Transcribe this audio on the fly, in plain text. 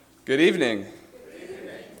Good evening.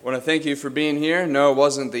 I want to thank you for being here. No, it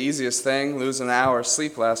wasn't the easiest thing, losing an hour of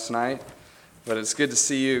sleep last night, but it's good to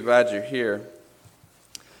see you. Glad you're here.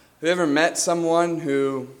 Have you ever met someone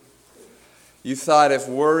who you thought if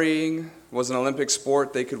worrying was an Olympic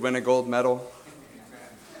sport, they could win a gold medal?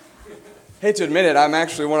 Hate to admit it, I'm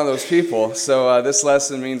actually one of those people, so this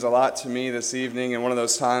lesson means a lot to me this evening, and one of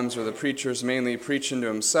those times where the preacher's mainly preaching to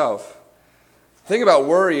himself. The thing about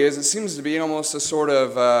worry is it seems to be almost a sort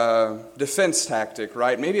of defense tactic,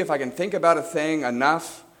 right? Maybe if I can think about a thing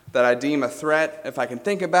enough that I deem a threat, if I can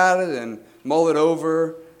think about it and mull it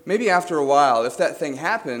over, maybe after a while, if that thing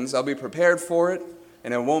happens, I'll be prepared for it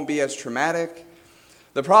and it won't be as traumatic.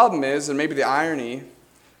 The problem is, and maybe the irony,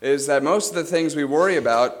 is that most of the things we worry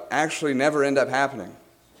about actually never end up happening.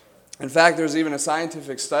 In fact, there's even a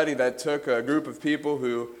scientific study that took a group of people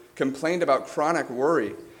who complained about chronic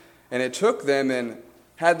worry. And it took them and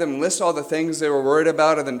had them list all the things they were worried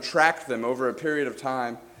about and then tracked them over a period of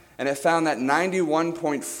time. And it found that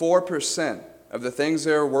 91.4% of the things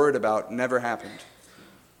they were worried about never happened.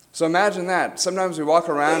 So imagine that. Sometimes we walk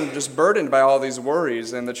around just burdened by all these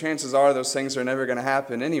worries, and the chances are those things are never going to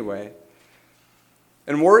happen anyway.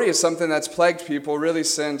 And worry is something that's plagued people really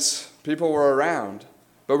since people were around.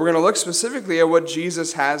 But we're going to look specifically at what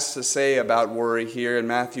Jesus has to say about worry here in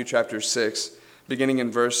Matthew chapter 6. Beginning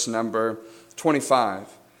in verse number 25.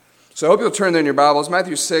 So I hope you'll turn there in your Bibles.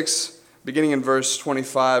 Matthew 6, beginning in verse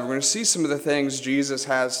 25. We're going to see some of the things Jesus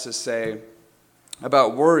has to say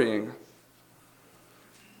about worrying.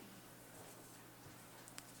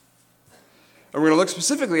 And we're going to look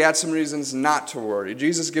specifically at some reasons not to worry.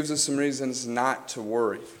 Jesus gives us some reasons not to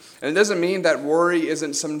worry. And it doesn't mean that worry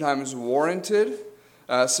isn't sometimes warranted.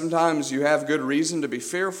 Sometimes you have good reason to be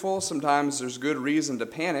fearful. Sometimes there's good reason to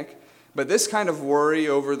panic. But this kind of worry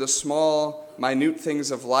over the small, minute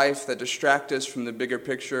things of life that distract us from the bigger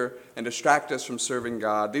picture and distract us from serving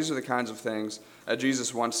God, these are the kinds of things that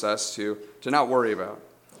Jesus wants us to not worry about.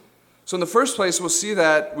 So in the first place, we'll see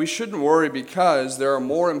that we shouldn't worry because there are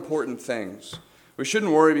more important things. We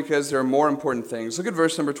shouldn't worry because there are more important things. Look at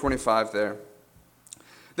verse number 25 there.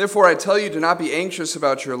 Therefore, I tell you, do not be anxious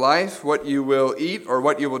about your life, what you will eat or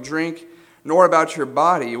what you will drink, nor about your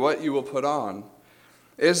body, what you will put on.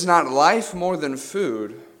 Is not life more than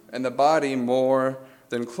food, and the body more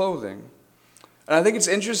than clothing? And I think it's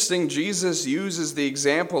interesting, Jesus uses the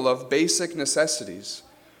example of basic necessities.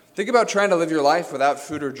 Think about trying to live your life without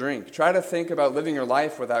food or drink. Try to think about living your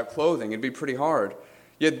life without clothing. It'd be pretty hard.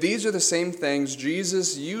 Yet these are the same things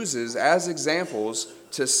Jesus uses as examples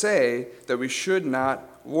to say that we should not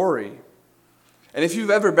worry. And if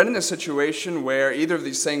you've ever been in a situation where either of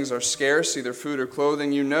these things are scarce, either food or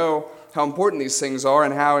clothing, you know how important these things are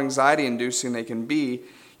and how anxiety-inducing they can be.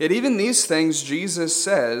 Yet even these things, Jesus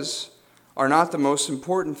says, are not the most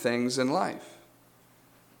important things in life.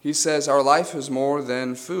 He says our life is more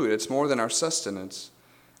than food. It's more than our sustenance.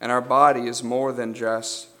 And our body is more than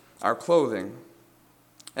just our clothing.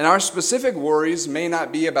 And our specific worries may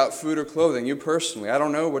not be about food or clothing. You personally, I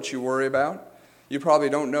don't know what you worry about. You probably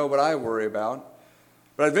don't know what I worry about.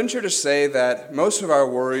 But I'd venture to say that most of our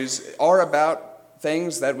worries are about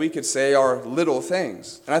things that we could say are little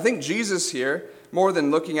things. And I think Jesus here, more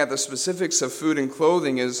than looking at the specifics of food and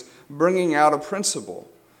clothing, is bringing out a principle.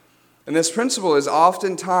 And this principle is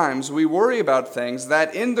oftentimes we worry about things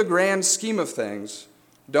that in the grand scheme of things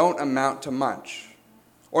don't amount to much.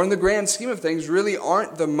 Or in the grand scheme of things really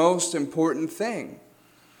aren't the most important thing.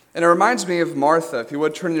 And it reminds me of Martha. If you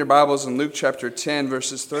would turn in your Bibles in Luke chapter 10,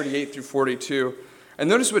 verses 38 through 42. And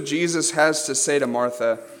notice what Jesus has to say to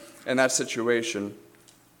Martha in that situation.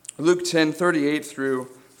 Luke 10, 38 through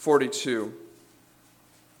 42.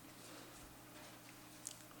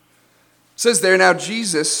 It says there, now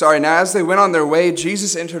as they went on their way,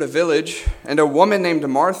 Jesus entered a village, and a woman named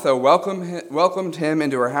Martha welcomed him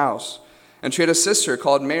into her house. And she had a sister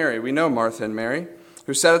called Mary, we know Martha and Mary,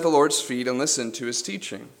 who sat at the Lord's feet and listened to his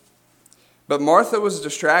teaching. But Martha was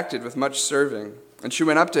distracted with much serving, and she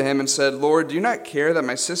went up to him and said, Lord, do you not care that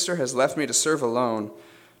my sister has left me to serve alone?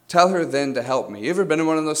 Tell her then to help me. You ever been in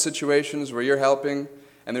one of those situations where you're helping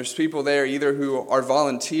and there's people there either who are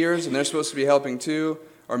volunteers and they're supposed to be helping too,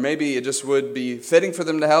 or maybe it just would be fitting for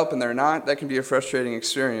them to help and they're not? That can be a frustrating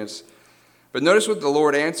experience. But notice what the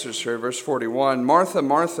Lord answers her, verse 41. Martha,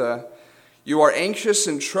 Martha, you are anxious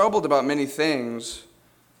and troubled about many things,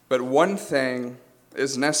 but one thing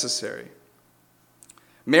is necessary.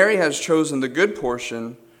 Mary has chosen the good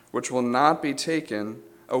portion, which will not be taken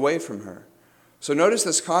away from her. So notice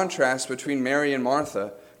this contrast between Mary and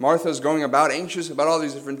Martha. Martha's going about anxious about all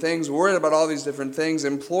these different things, worried about all these different things,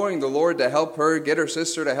 imploring the Lord to help her, get her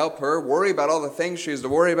sister to help her, worry about all the things she has to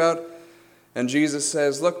worry about. And Jesus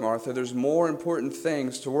says, look, Martha, there's more important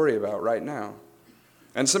things to worry about right now.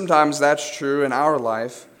 And sometimes that's true in our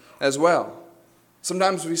life as well.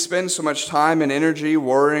 Sometimes we spend so much time and energy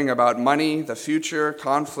worrying about money, the future,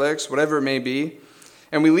 conflicts, whatever it may be,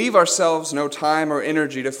 and we leave ourselves no time or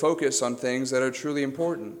energy to focus on things that are truly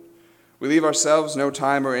important. We leave ourselves no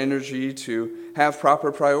time or energy to have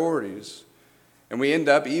proper priorities. And we end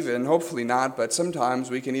up even, hopefully not, but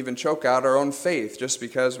sometimes we can even choke out our own faith just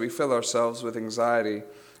because we fill ourselves with anxiety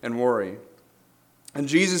and worry. And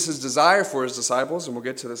Jesus' desire for his disciples, and we'll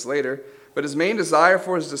get to this later, but his main desire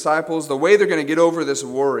for his disciples, the way they're going to get over this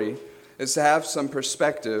worry, is to have some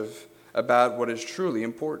perspective about what is truly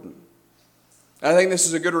important. And I think this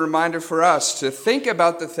is a good reminder for us to think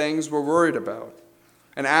about the things we're worried about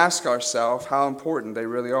and ask ourselves how important they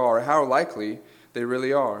really are, or how likely they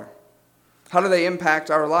really are. How do they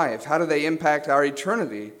impact our life? How do they impact our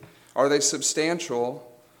eternity? Are they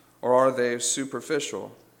substantial or are they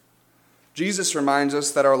superficial? Jesus reminds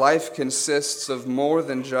us that our life consists of more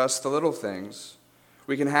than just the little things.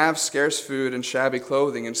 We can have scarce food and shabby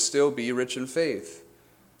clothing and still be rich in faith.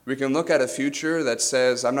 We can look at a future that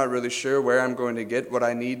says, I'm not really sure where I'm going to get what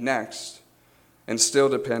I need next, and still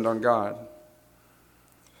depend on God.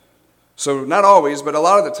 So not always, but a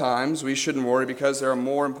lot of the times, we shouldn't worry because there are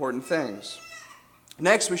more important things.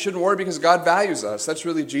 Next, we shouldn't worry because God values us. That's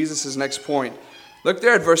really Jesus' next point. Look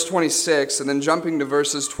there at verse 26, and then jumping to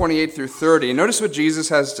verses 28 through 30. And notice what Jesus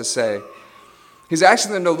has to say. He's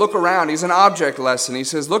asking them to look around. He's an object lesson. He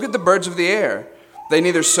says, look at the birds of the air. They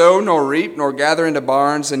neither sow nor reap nor gather into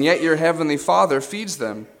barns, and yet your heavenly Father feeds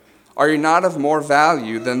them. Are you not of more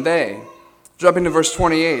value than they? Jumping to verse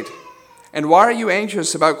 28. And why are you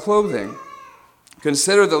anxious about clothing?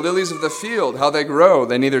 Consider the lilies of the field, how they grow.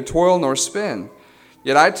 They neither toil nor spin.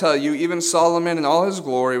 Yet I tell you, even Solomon in all his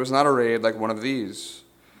glory was not arrayed like one of these.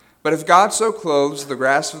 But if God so clothes the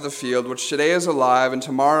grass of the field, which today is alive and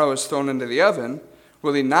tomorrow is thrown into the oven,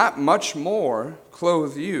 will he not much more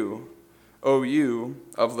clothe you, O you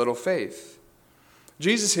of little faith?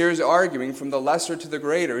 Jesus here is arguing from the lesser to the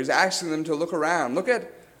greater. He's asking them to look around. Look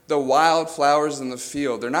at the wild flowers in the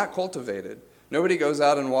field. They're not cultivated. Nobody goes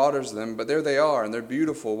out and waters them, but there they are, and they're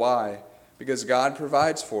beautiful. Why? Because God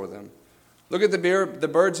provides for them. Look at the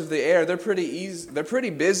birds of the air. They're pretty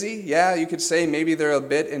busy. Yeah, you could say maybe they're a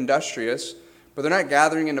bit industrious, but they're not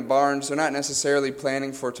gathering into barns. They're not necessarily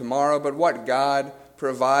planning for tomorrow, but what God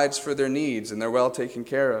provides for their needs, and they're well taken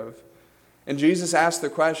care of. And Jesus asked the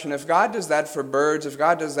question, if God does that for birds, if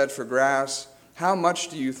God does that for grass, how much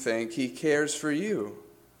do you think he cares for you?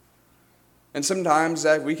 And sometimes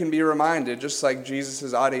that we can be reminded, just like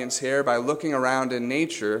Jesus' audience here, by looking around in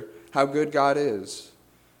nature, how good God is.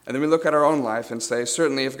 And then we look at our own life and say,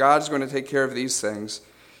 certainly if God's going to take care of these things,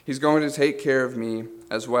 he's going to take care of me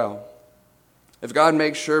as well. If God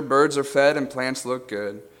makes sure birds are fed and plants look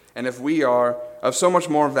good, and if we are of so much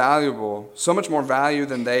more value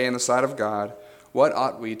than they in the sight of God, what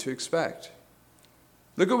ought we to expect?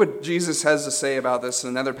 Look at what Jesus has to say about this in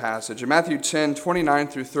another passage. In Matthew 10, 29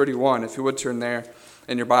 through 31, if you would turn there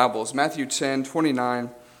in your Bibles. Matthew 10, 29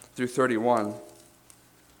 through 31.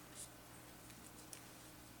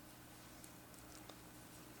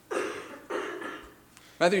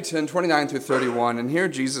 Matthew 10, 29 through 31, and here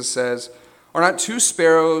Jesus says, are not 2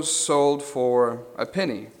 sparrows sold for a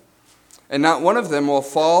penny? And not one of them will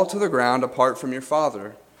fall to the ground apart from your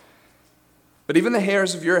Father. But even the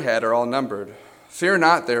hairs of your head are all numbered. Fear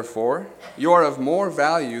not, therefore, you are of more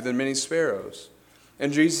value than many sparrows.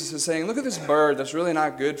 And Jesus is saying, look at this bird that's really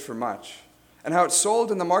not good for much, and how it's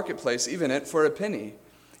sold in the marketplace, even it for a penny.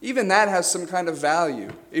 Even that has some kind of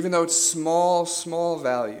value, even though it's small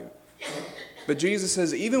value. But Jesus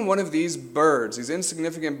says, even one of these birds, these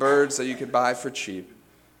insignificant birds that you could buy for cheap,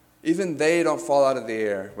 even they don't fall out of the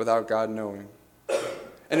air without God knowing.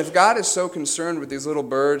 And if God is so concerned with these little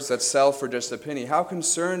birds that sell for just a penny, how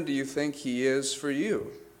concerned do you think he is for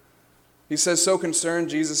you? He says, so concerned,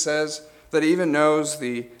 Jesus says, that he even knows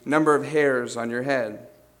the number of hairs on your head.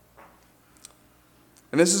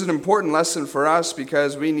 And this is an important lesson for us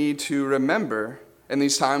because we need to remember in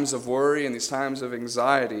these times of worry, in these times of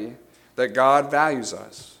anxiety, that God values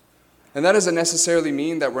us. And that doesn't necessarily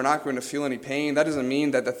mean that we're not going to feel any pain. That doesn't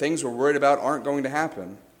mean that the things we're worried about aren't going to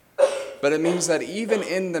happen. But it means that even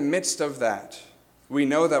in the midst of that, we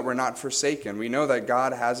know that we're not forsaken. We know that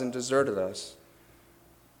God hasn't deserted us.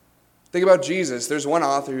 Think about Jesus. There's one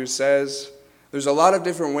author who says, there's a lot of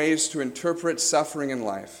different ways to interpret suffering in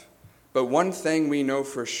life. But one thing we know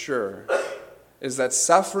for sure is that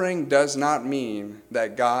suffering does not mean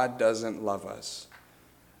that God doesn't love us.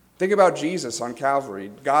 Think about Jesus on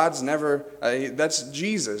Calvary. That's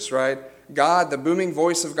Jesus, right? God, the booming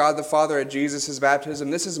voice of God the Father at Jesus'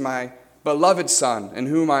 baptism. This is my beloved Son, in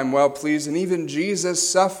whom I am well pleased. And even Jesus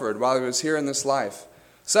suffered while he was here in this life.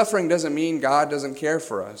 Suffering doesn't mean God doesn't care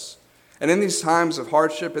for us. And in these times of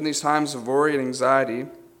hardship, in these times of worry and anxiety,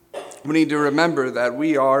 we need to remember that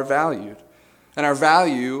we are valued. And our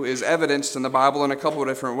value is evidenced in the Bible in a couple of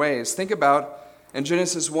different ways. Think about in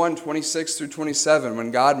Genesis 1:26 through 27,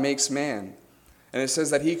 when God makes man. And it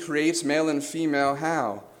says that he creates male and female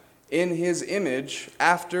how? In his image,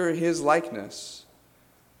 after his likeness.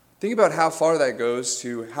 Think about how far that goes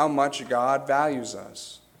to how much God values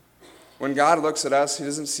us. When God looks at us, he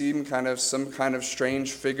doesn't see some kind of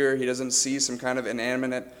strange figure. He doesn't see some kind of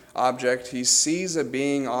inanimate object. He sees a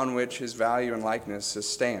being on which his value and likeness is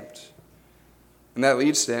stamped. And that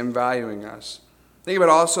leads to him valuing us. Think about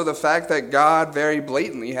also the fact that God very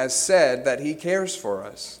blatantly has said that he cares for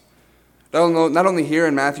us. Not only here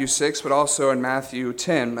in Matthew 6, but also in Matthew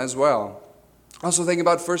 10 as well. Also think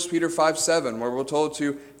about 1 Peter 5:7, where we're told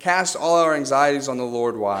to cast all our anxieties on the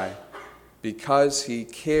Lord. Why? Because he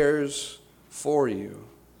cares for you.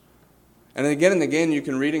 And again you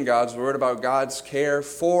can read in God's word about God's care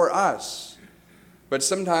for us. But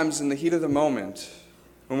sometimes in the heat of the moment,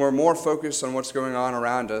 when we're more focused on what's going on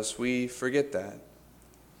around us, we forget that.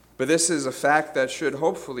 But this is a fact that should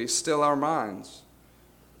hopefully still our minds.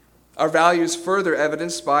 Our value is further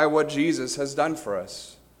evidenced by what Jesus has done for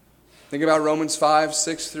us. Think about Romans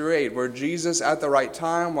 5:6 through 8, where Jesus at the right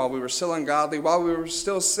time, while we were still ungodly, while we were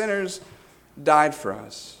still sinners, died for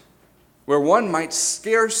us. Where one might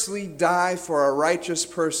scarcely die for a righteous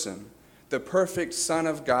person, the perfect Son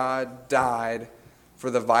of God died for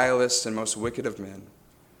the vilest and most wicked of men.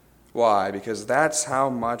 Why? Because that's how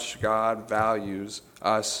much God values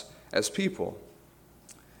us as people.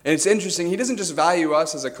 And it's interesting, he doesn't just value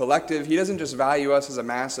us as a collective, he doesn't just value us as a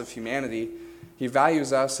mass of humanity, he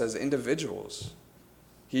values us as individuals.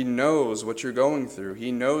 He knows what you're going through,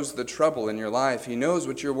 he knows the trouble in your life, he knows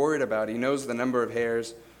what you're worried about, he knows the number of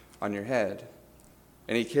hairs on your head,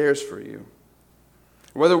 and he cares for you.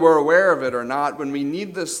 Whether we're aware of it or not, when we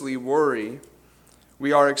needlessly worry,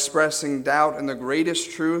 we are expressing doubt in the greatest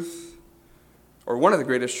truth, or one of the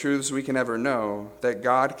greatest truths we can ever know, that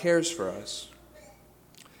God cares for us.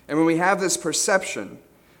 And when we have this perception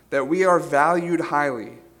that we are valued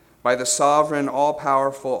highly by the sovereign,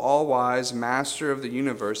 all-powerful, all-wise master of the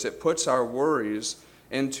universe, it puts our worries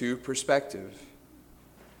into perspective.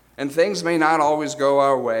 And things may not always go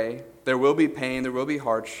our way. There will be pain, there will be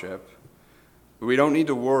hardship. But we don't need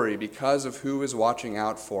to worry because of who is watching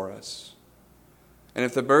out for us. And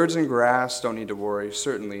if the birds and grass don't need to worry,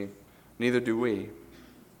 certainly neither do we.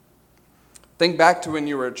 Think back to when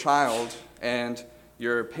you were a child and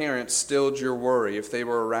your parents stilled your worry, if they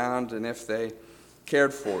were around and if they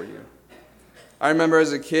cared for you. I remember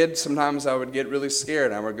as a kid, sometimes I would get really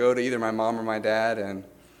scared. I would go to either my mom or my dad, and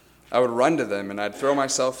I would run to them, and I'd throw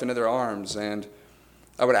myself into their arms, and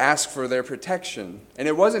I would ask for their protection. And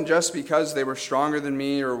it wasn't just because they were stronger than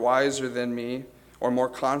me or wiser than me or more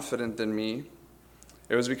confident than me.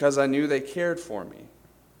 It was because I knew they cared for me.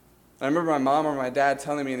 I remember my mom or my dad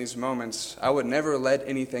telling me in these moments, I would never let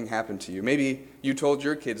anything happen to you. Maybe you told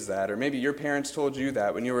your kids that, or maybe your parents told you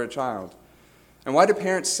that when you were a child. And why do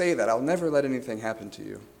parents say that? I'll never let anything happen to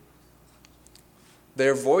you.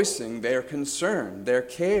 They're voicing their concern, their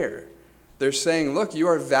care. They're saying, look, you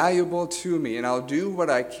are valuable to me, and I'll do what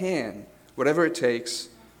I can, whatever it takes,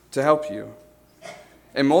 to help you.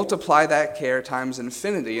 And multiply that care times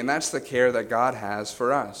infinity, and that's the care that God has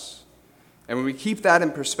for us. And when we keep that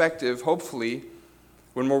in perspective, hopefully,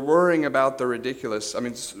 when we're worrying about the ridiculous,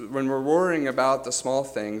 when we're worrying about the small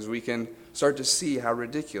things, we can start to see how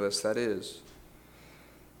ridiculous that is.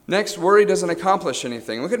 Next, worry doesn't accomplish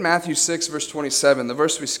anything. Look at Matthew 6, verse 27, the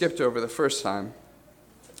verse we skipped over the first time.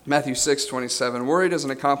 Matthew 6, 27, worry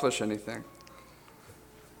doesn't accomplish anything.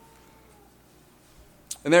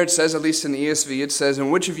 And there it says, at least in the ESV, it says,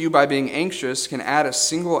 and which of you by being anxious can add a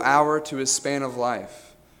single hour to his span of life?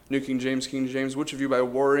 New King James, which of you by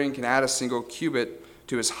worrying can add a single cubit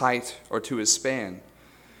to his height or to his span?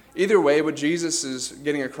 Either way, what Jesus is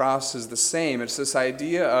getting across is the same. It's this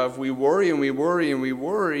idea of we worry and we worry and we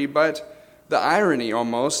worry, but the irony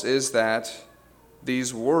almost is that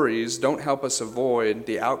these worries don't help us avoid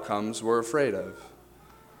the outcomes we're afraid of.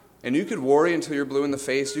 And you could worry until you're blue in the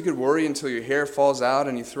face. You could worry until your hair falls out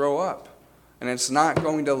and you throw up. And it's not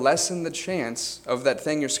going to lessen the chance of that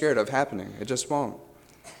thing you're scared of happening. It just won't.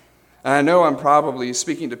 And I know I'm probably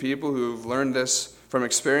speaking to people who've learned this from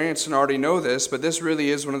experience and already know this, but this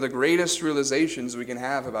really is one of the greatest realizations we can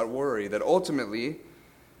have about worry, that ultimately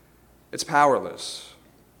it's powerless.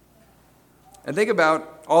 And think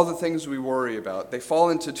about all the things we worry about. They fall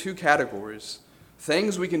into two categories: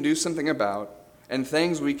 things we can do something about and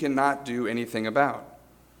things we cannot do anything about.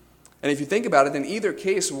 And if you think about it, in either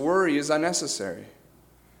case, worry is unnecessary.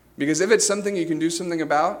 Because if it's something you can do something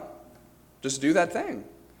about, just do that thing.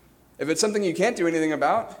 If it's something you can't do anything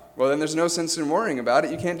about, well, then there's no sense in worrying about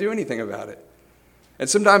it. You can't do anything about it. And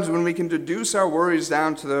sometimes when we can deduce our worries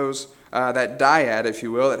down to those, that dyad, if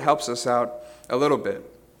you will, it helps us out a little bit.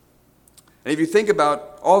 And if you think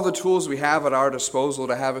about all the tools we have at our disposal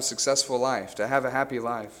to have a successful life, to have a happy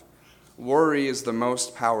life, worry is the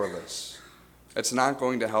most powerless. It's not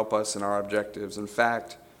going to help us in our objectives. In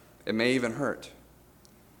fact, it may even hurt.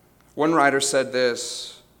 One writer said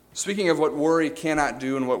this, speaking of what worry cannot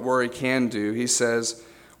do and what worry can do, he says,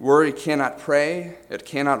 "Worry cannot pray, it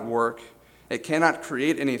cannot work, it cannot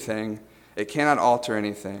create anything, it cannot alter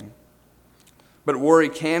anything. But worry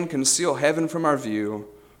can conceal heaven from our view,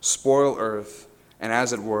 spoil earth, and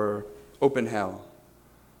as it were, open hell."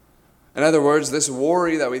 In other words, this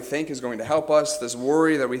worry that we think is going to help us, this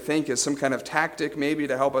worry that we think is some kind of tactic maybe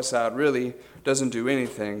to help us out, really doesn't do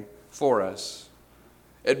anything for us.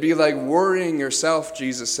 It'd be like worrying yourself,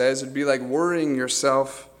 Jesus says, it'd be like worrying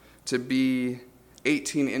yourself to be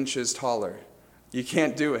 18 inches taller. You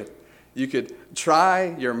can't do it. You could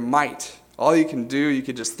try your might. All you can do, you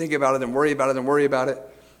could just think about it and worry about it and worry about it,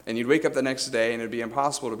 and you'd wake up the next day and it'd be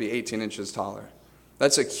impossible to be 18 inches taller.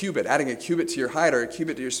 That's a cubit, adding a cubit to your height or a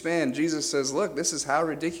cubit to your span. Jesus says, look, this is how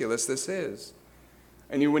ridiculous this is.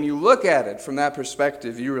 And when you look at it from that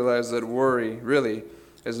perspective, you realize that worry really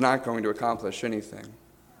is not going to accomplish anything.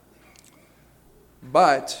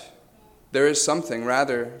 But there is something,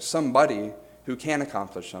 rather somebody, who can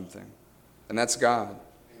accomplish something, and that's God.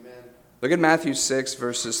 Amen. Look at Matthew 6,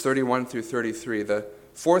 verses 31 through 33. The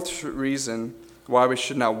fourth reason why we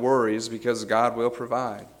should not worry is because God will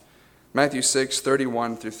provide. Matthew 6,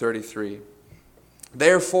 31 through 33.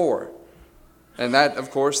 Therefore, and that,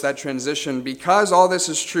 of course, that transition, because all this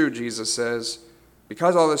is true, Jesus says,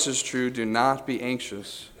 because all this is true, do not be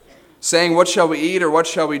anxious, saying, what shall we eat, or what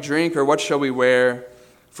shall we drink, or what shall we wear?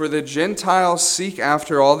 For the Gentiles seek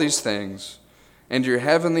after all these things, and your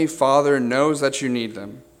heavenly Father knows that you need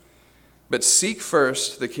them. But seek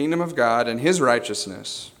first the kingdom of God and his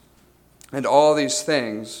righteousness, and all these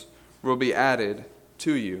things will be added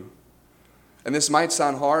to you. And this might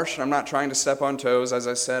sound harsh, and I'm not trying to step on toes. As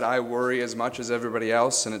I said, I worry as much as everybody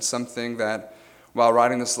else, and it's something that, while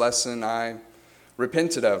writing this lesson, I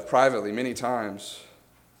repented of privately many times.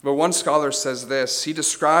 But one scholar says this. He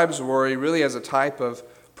describes worry really as a type of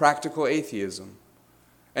practical atheism.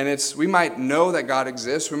 And we might know that God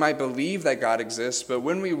exists, we might believe that God exists, but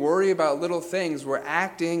when we worry about little things, we're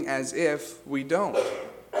acting as if we don't.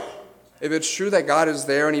 If it's true that God is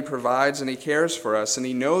there and he provides and he cares for us and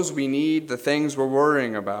he knows we need the things we're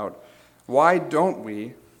worrying about, why don't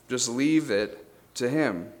we just leave it to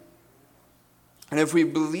him? And if we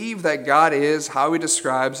believe that God is how he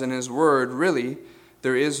describes in his word, really,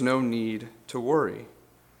 there is no need to worry.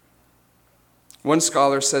 One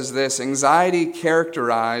scholar says this, anxiety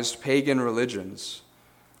characterized pagan religions,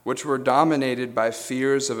 which were dominated by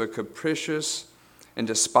fears of a capricious and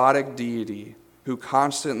despotic deity who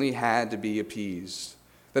constantly had to be appeased.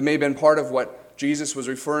 That may have been part of what Jesus was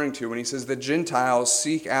referring to when he says the Gentiles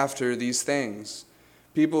seek after these things.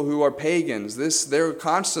 People who are pagans, they're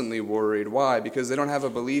constantly worried. Why? Because they don't have a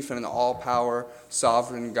belief in an all-power,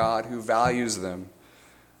 sovereign God who values them.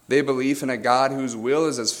 They believe in a God whose will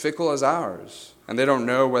is as fickle as ours, and they don't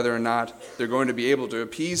know whether or not they're going to be able to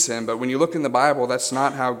appease him. But when you look in the Bible, that's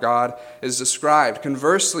not how God is described.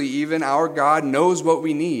 Conversely, even our God knows what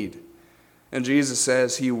we need. And Jesus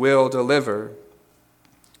says he will deliver.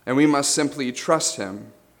 And we must simply trust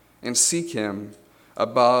him and seek him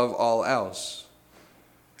above all else.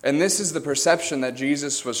 And this is the perception that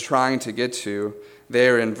Jesus was trying to get to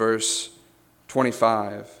there in verse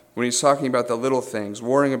 25, when he's talking about the little things,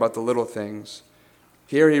 worrying about the little things.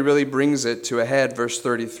 Here he really brings it to a head, verse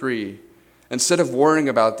 33. Instead of worrying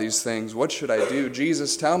about these things, what should I do?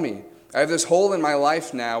 Jesus, tell me. I have this hole in my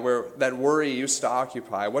life now where that worry used to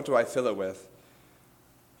occupy. What do I fill it with?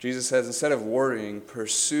 Jesus says, instead of worrying,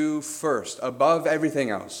 pursue first, above everything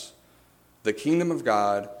else, the kingdom of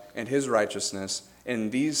God and his righteousness,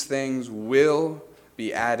 and these things will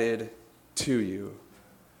be added to you.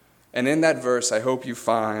 And in that verse, I hope you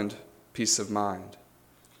find peace of mind.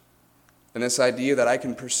 And this idea that I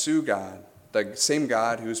can pursue God, the same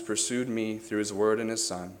God who's pursued me through his word and his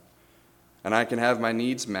son, and I can have my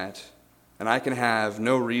needs met, and I can have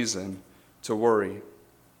no reason to worry.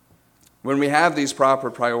 When we have these proper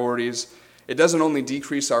priorities, it doesn't only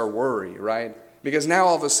decrease our worry, right? Because now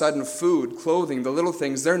all of a sudden food, clothing, the little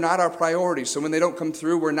things, they're not our priority. So when they don't come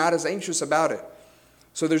through, we're not as anxious about it.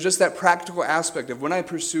 So there's just that practical aspect of when I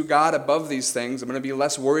pursue God above these things, I'm going to be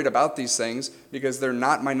less worried about these things because they're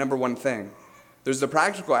not my number one thing. There's the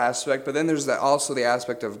practical aspect, but then there's also the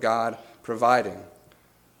aspect of God providing.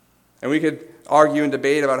 And we could argue and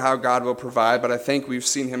debate about how God will provide, but I think we've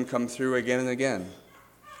seen him come through again and again.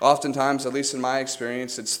 Oftentimes, at least in my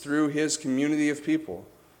experience, it's through his community of people.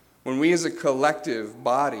 When we as a collective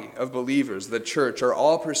body of believers, the church, are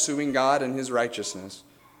all pursuing God and his righteousness,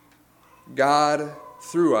 God,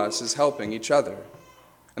 through us, is helping each other.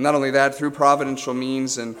 And not only that, through providential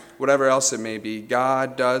means and whatever else it may be,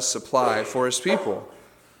 God does supply for his people.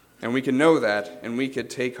 And we can know that, and we could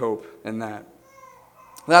take hope in that.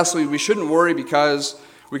 Lastly, we shouldn't worry because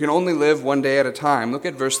we can only live one day at a time. Look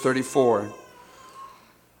at verse 34.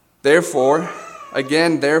 Therefore,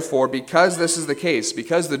 because this is the case,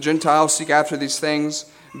 because the Gentiles seek after these things,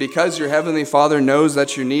 because your heavenly Father knows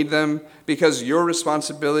that you need them, because your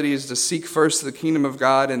responsibility is to seek first the kingdom of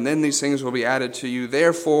God, and then these things will be added to you.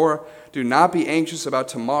 Therefore, do not be anxious about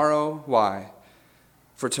tomorrow. Why?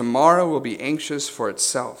 For tomorrow will be anxious for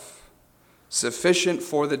itself. Sufficient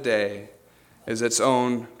for the day is its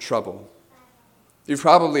own trouble. You've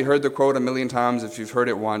probably heard the quote a million times if you've heard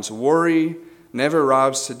it once. Worry never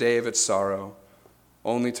robs today of its sorrow.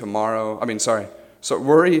 So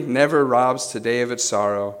worry never robs today of its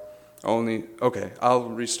sorrow. I'll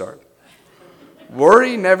restart.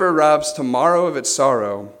 Worry never robs tomorrow of its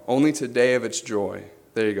sorrow, only today of its joy.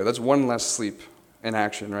 There you go. That's one less sleep in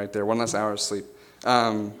action right there, one less hour of sleep.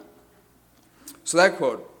 So that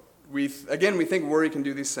quote, we think worry can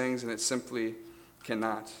do these things, and it simply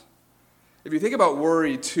cannot. If you think about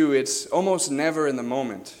worry, too, it's almost never in the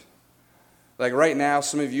moment. Like right now,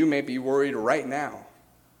 some of you may be worried right now.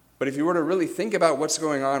 But if you were to really think about what's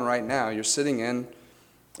going on right now, you're sitting in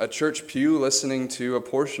a church pew listening to a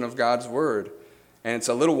portion of God's Word. And it's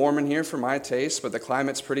a little warm in here for my taste, but the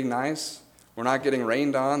climate's pretty nice. We're not getting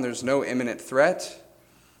rained on. There's no imminent threat.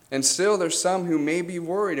 And still, there's some who may be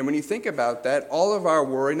worried. And when you think about that, all of our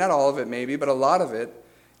worry, not all of it maybe, but a lot of it,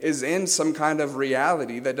 is in some kind of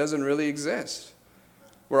reality that doesn't really exist.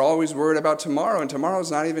 We're always worried about tomorrow, and tomorrow's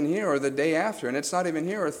not even here, or the day after, and it's not even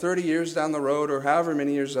here, or 30 years down the road, or however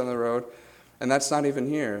many years down the road, and that's not even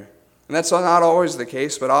here. And that's not always the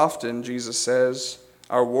case, but often, Jesus says,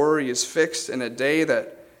 our worry is fixed in a day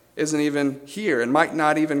that isn't even here and might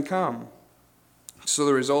not even come. So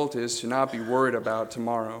the result is to not be worried about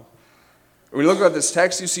tomorrow. When you look at this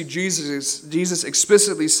text, you see Jesus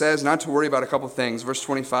explicitly says not to worry about a couple things. Verse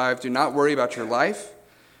 25, do not worry about your life.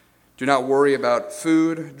 Do not worry about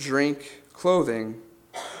food, drink, clothing.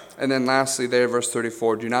 And then lastly there, verse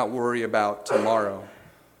 34, do not worry about tomorrow.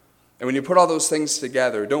 And when you put all those things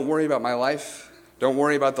together, don't worry about my life, don't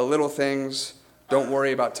worry about the little things, don't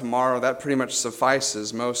worry about tomorrow. That pretty much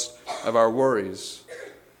suffices most of our worries.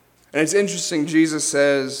 And it's interesting, Jesus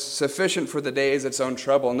says, sufficient for the day is its own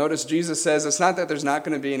trouble. Notice Jesus says it's not that there's not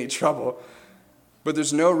going to be any trouble, but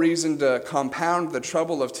there's no reason to compound the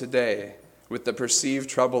trouble of today with the perceived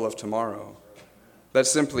trouble of tomorrow. That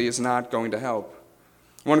simply is not going to help.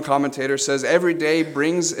 One commentator says, every day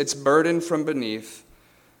brings its burden from beneath,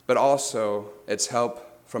 but also its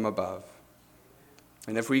help from above.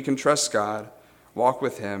 And if we can trust God, walk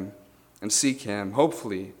with him, and seek him,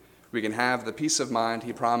 hopefully we can have the peace of mind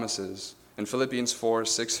he promises in Philippians 4,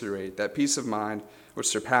 6 through 8, that peace of mind which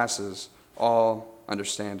surpasses all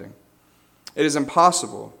understanding. It is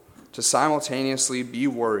impossible to simultaneously be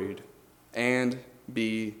worried and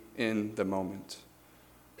be in the moment.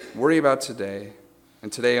 Worry about today, and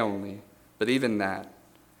today only, but even that,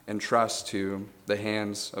 and trust to the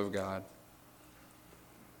hands of God.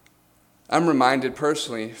 I'm reminded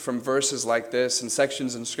personally from verses like this and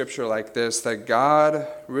sections in Scripture like this that God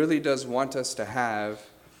really does want us to have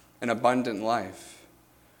an abundant life.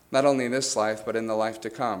 Not only in this life, but in the life to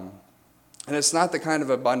come. And it's not the kind of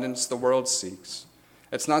abundance the world seeks.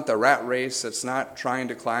 It's not the rat race. It's not trying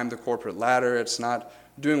to climb the corporate ladder. It's not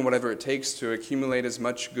doing whatever it takes to accumulate as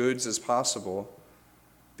much goods as possible.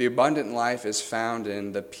 The abundant life is found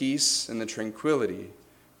in the peace and the tranquility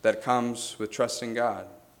that comes with trusting God.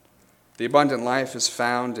 The abundant life is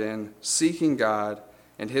found in seeking God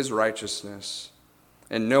and his righteousness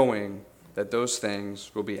and knowing that those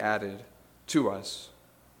things will be added to us.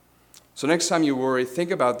 So next time you worry,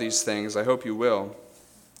 think about these things. I hope you will.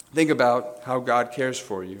 Think about how God cares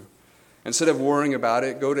for you. Instead of worrying about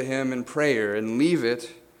it, go to him in prayer and leave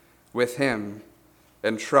it with him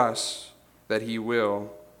and trust that he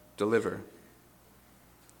will deliver.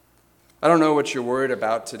 I don't know what you're worried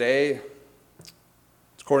about today.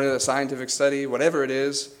 According to the scientific study, whatever it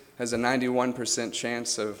is has a 91%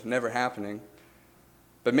 chance of never happening.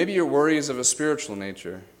 But maybe your worry is of a spiritual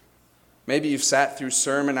nature. Maybe you've sat through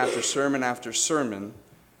sermon after sermon after sermon,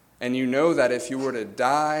 and you know that if you were to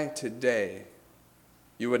die today,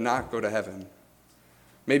 you would not go to heaven.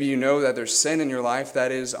 Maybe you know that there's sin in your life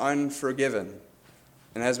that is unforgiven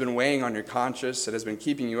and has been weighing on your conscience, that has been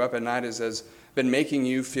keeping you up at night, has been making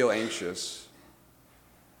you feel anxious.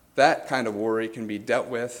 That kind of worry can be dealt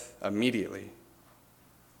with immediately.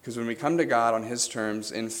 Because when we come to God on his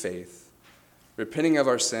terms in faith, repenting of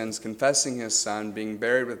our sins, confessing his Son, being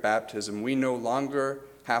buried with baptism, we no longer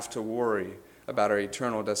have to worry about our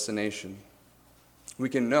eternal destination. We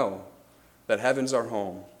can know that heaven's our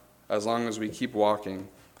home as long as we keep walking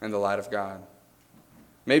in the light of God.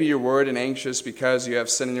 Maybe you're worried and anxious because you have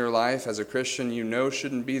sin in your life as a Christian you know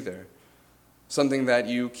shouldn't be there. Something that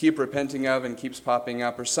you keep repenting of and keeps popping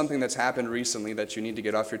up, or something that's happened recently that you need to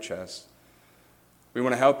get off your chest. We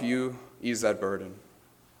want to help you ease that burden.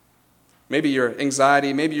 Maybe your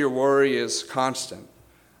anxiety, maybe your worry is constant,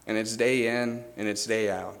 and it's day in and it's day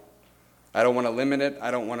out. I don't want to limit it,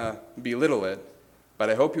 I don't want to belittle it, but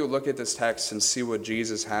I hope you'll look at this text and see what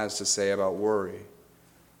Jesus has to say about worry,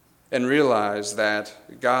 and realize that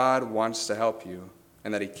God wants to help you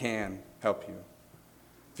and that he can help you.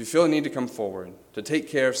 If you feel a need to come forward to take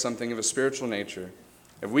care of something of a spiritual nature,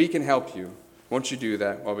 if we can help you, won't you do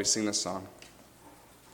that while we sing this song?